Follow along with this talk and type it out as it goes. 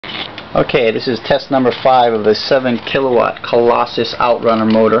Okay, this is test number 5 of the 7 kilowatt Colossus Outrunner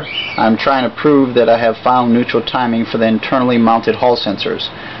motor. I'm trying to prove that I have found neutral timing for the internally mounted hall sensors.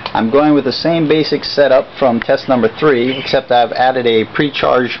 I'm going with the same basic setup from test number 3, except I've added a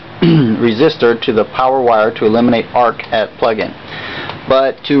pre-charge resistor to the power wire to eliminate arc at plug-in.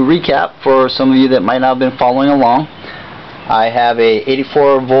 But to recap, for some of you that might not have been following along, I have a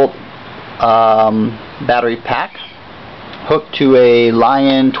 84 volt battery pack hooked to a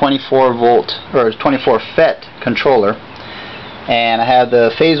Lyen 24 volt or 24 FET controller, and I have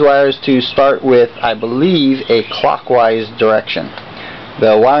the phase wires to start with, I believe, a clockwise direction.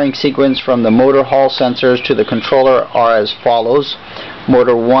 The wiring sequence from the motor hall sensors to the controller are as follows: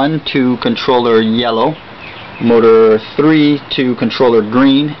 motor 1 to controller yellow, motor 3 to controller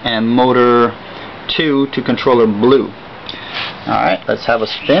green, and motor 2 to controller blue. Alright, let's have a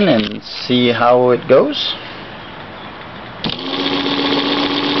spin and see how it goes.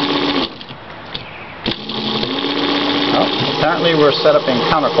 Apparently we're set up in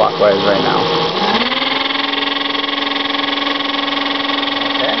counterclockwise right now.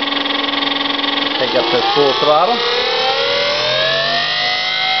 Okay. Take up to full throttle.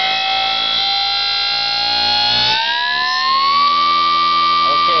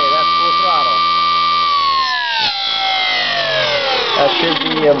 Okay, that's full throttle. That should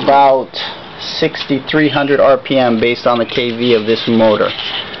be about 6,300 RPM based on the kV of this motor.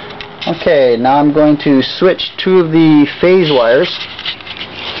 Okay, now I'm going to switch 2 of the phase wires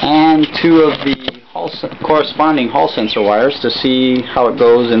and 2 of the corresponding hall sensor wires to see how it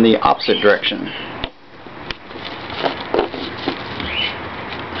goes in the opposite direction.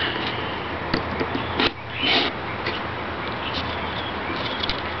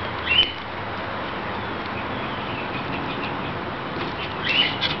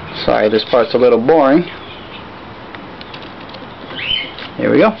 Sorry, this part's a little boring. Here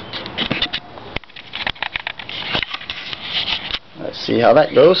we go. Let's see how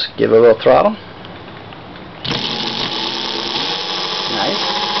that goes. Give it a little throttle. Nice.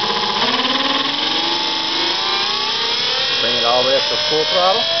 Bring it all the way up to full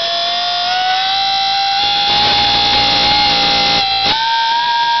throttle.